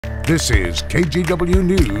This is KGW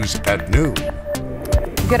News at noon.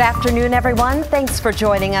 Good afternoon, everyone. Thanks for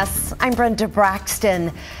joining us. I'm Brenda Braxton.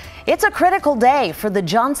 It's a critical day for the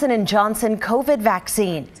Johnson & Johnson COVID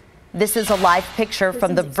vaccine. This is a live picture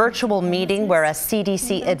from the virtual meeting where a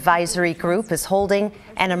CDC advisory group is holding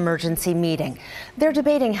an emergency meeting. They're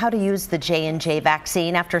debating how to use the J&J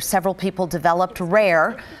vaccine after several people developed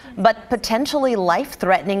rare but potentially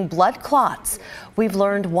life-threatening blood clots. We've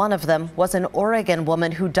learned one of them was an Oregon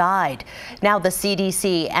woman who died. Now the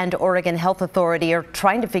CDC and Oregon Health Authority are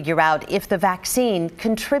trying to figure out if the vaccine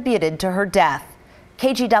contributed to her death.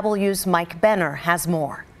 KGW's Mike Benner has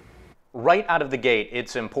more. Right out of the gate,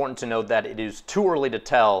 it's important to note that it is too early to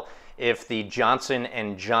tell if the Johnson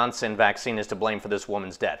 & Johnson vaccine is to blame for this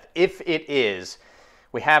woman's death. If it is,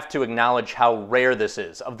 we have to acknowledge how rare this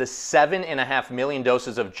is. Of the 7.5 million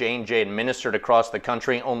doses of J&J administered across the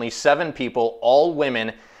country, only 7 people, all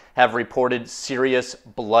women, have reported serious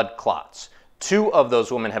blood clots. 2 of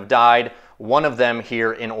those women have died, one of them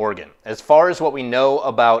here in Oregon. As far as what we know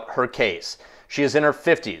about her case, she is in her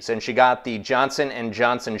 50s and she got the Johnson &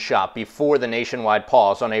 Johnson shot before the nationwide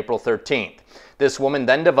pause on April 13th. This woman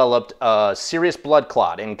then developed a serious blood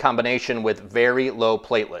clot in combination with very low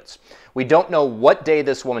platelets. We don't know what day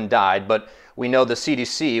this woman died, but we know the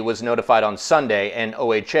CDC was notified on Sunday and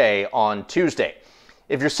OHA on Tuesday.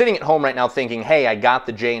 If you're sitting at home right now thinking, hey, I got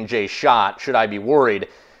the J&J shot, should I be worried?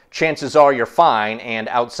 Chances are you're fine and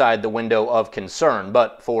outside the window of concern.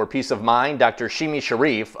 But for peace of mind, Dr. Shimi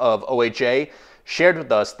Sharif of OHA shared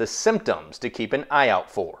with us the symptoms to keep an eye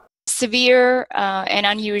out for. Severe and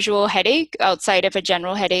unusual headache outside of a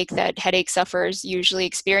general headache that headache sufferers usually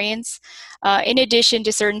experience, in addition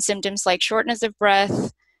to certain symptoms like shortness of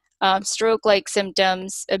breath, stroke-like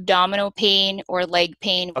symptoms, abdominal pain, or leg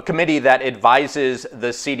pain. A committee that advises the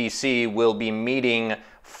CDC will be meeting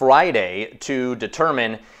Friday to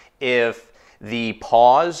determine if the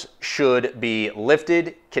pause should be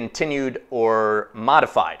lifted, continued, or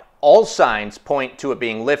modified. All signs point to it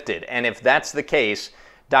being lifted, and if that's the case,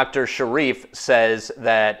 Dr. Sharif says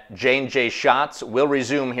that J&J shots will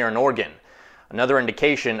resume here in Oregon. Another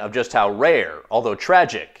indication of just how rare, although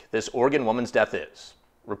tragic, this Oregon woman's death is.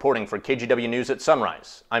 Reporting for KGW News at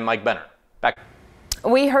Sunrise, I'm Mike Benner. Back.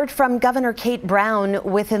 We heard from Governor Kate Brown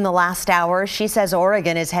within the last hour. She says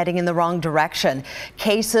Oregon is heading in the wrong direction.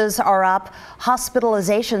 Cases are up,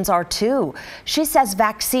 hospitalizations are too. She says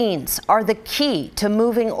vaccines are the key to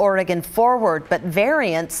moving Oregon forward, but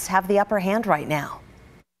variants have the upper hand right now.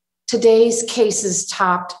 Today's cases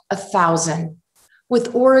topped 1,000,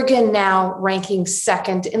 with Oregon now ranking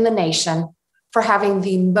second in the nation for having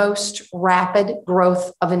the most rapid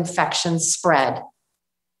growth of infections spread.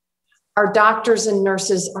 Our doctors and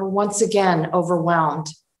nurses are once again overwhelmed.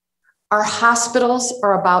 Our hospitals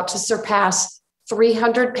are about to surpass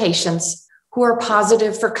 300 patients who are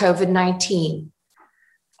positive for COVID-19,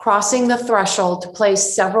 crossing the threshold to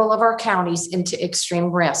place several of our counties into extreme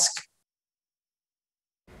risk.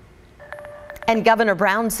 And Governor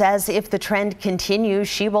Brown says if the trend continues,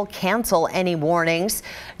 she will cancel any warnings.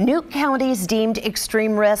 New counties deemed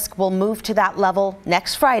extreme risk will move to that level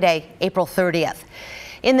next Friday, April 30th.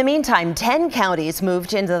 In the meantime, 10 counties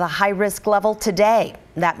moved into the high-risk level today.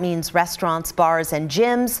 That means restaurants, bars, and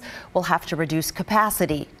gyms will have to reduce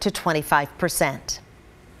capacity to 25%.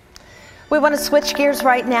 We want to switch gears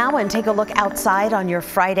right now and take a look outside on your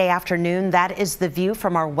Friday afternoon. That is the view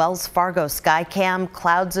from our Wells Fargo Skycam.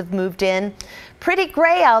 Clouds have moved in. Pretty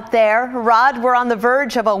gray out there. Rod, we're on the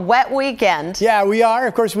verge of a wet weekend. Yeah, we are.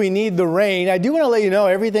 Of course, we need the rain. I do want to let you know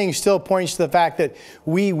everything still points to the fact that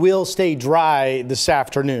we will stay dry this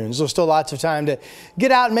afternoon. So still lots of time to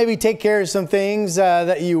get out and maybe take care of some things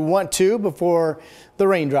that you want to before the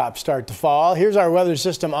raindrops start to fall. Here's our weather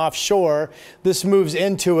system offshore. This moves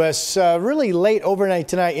into us really late overnight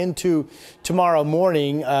tonight into tomorrow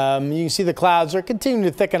morning. You can see the clouds are continuing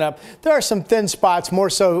to thicken up. There are some thin spots, more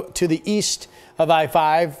so to the east of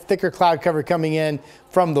I-5, thicker cloud cover coming in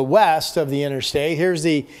from the west of the interstate. Here's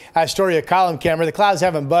the Astoria column camera. The clouds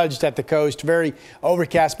haven't budged at the coast, very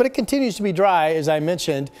overcast, but it continues to be dry, as I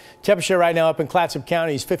mentioned. Temperature right now up in Clatsop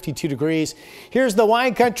County is 52 degrees. Here's the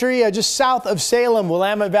wine country just south of Salem,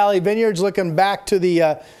 Willamette Valley Vineyards, looking back to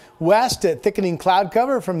the west at thickening cloud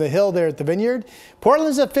cover from the hill there at the vineyard.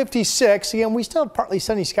 Portland's at 56. Again, we still have partly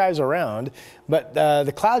sunny skies around, but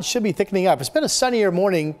the clouds should be thickening up. It's been a sunnier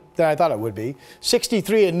morning than I thought it would be.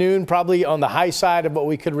 63 at noon, probably on the high side of what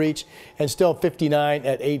we could reach, and still 59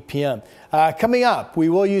 at 8 p.m. Coming up, we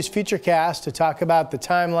will use Futurecast to talk about the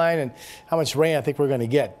timeline and how much rain I think we're going to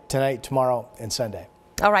get tonight, tomorrow, and Sunday.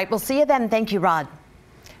 All right, we'll see you then. Thank you, Rod.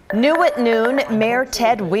 New at noon, Mayor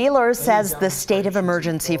Ted Wheeler says the state of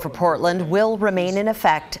emergency for Portland will remain in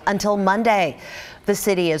effect until Monday. The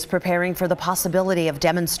city is preparing for the possibility of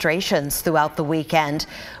demonstrations throughout the weekend.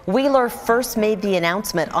 Wheeler first made the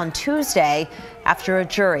announcement on Tuesday after a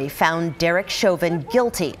jury found Derek Chauvin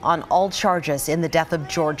guilty on all charges in the death of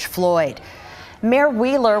George Floyd. Mayor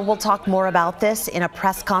Wheeler will talk more about this in a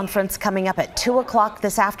press conference coming up at 2 o'clock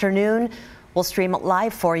this afternoon. We'll stream it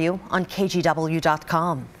live for you on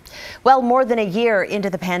KGW.com. Well, more than a year into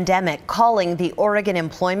the pandemic, calling the Oregon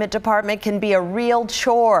Employment Department can be a real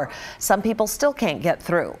chore. Some people still can't get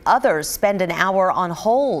through. Others spend an hour on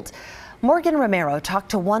hold. Morgan Romero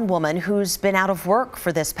talked to one woman who's been out of work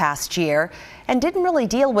for this past year and didn't really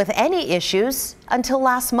deal with any issues until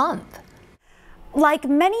last month. Like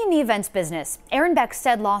many in the events business, Erin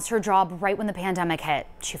Beckstead lost her job right when the pandemic hit.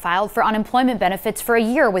 She filed for unemployment benefits for a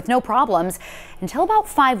year with no problems until about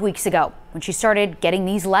 5 weeks ago when she started getting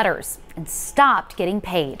these letters and stopped getting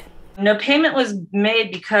paid. No payment was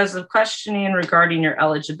made because of questioning regarding your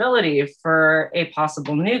eligibility for a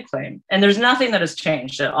possible new claim. And there's nothing that has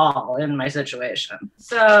changed at all in my situation.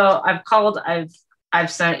 So I've called,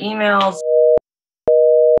 I've sent emails.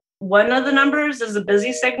 One of the numbers is a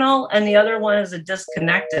busy signal and the other one is a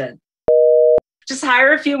disconnected. Just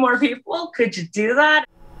hire a few more people. Could you do that?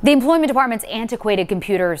 The employment department's antiquated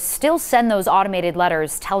computers still send those automated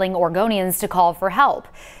letters telling Oregonians to call for help.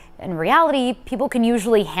 In reality, people can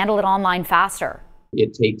usually handle it online faster.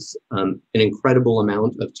 It takes an incredible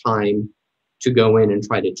amount of time to go in and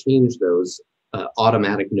try to change those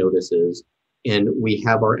automatic notices. And we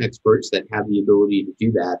have our experts that have the ability to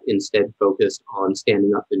do that, instead focused on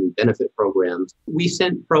standing up the new benefit programs. We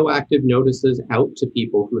sent proactive notices out to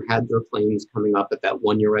people who had their claims coming up at that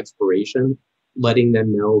 1-year expiration, letting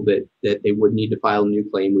them know that they would need to file a new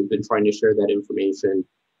claim. We've been trying to share that information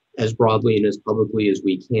as broadly and as publicly as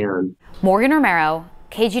we can. Morgan Romero,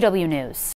 KGW News.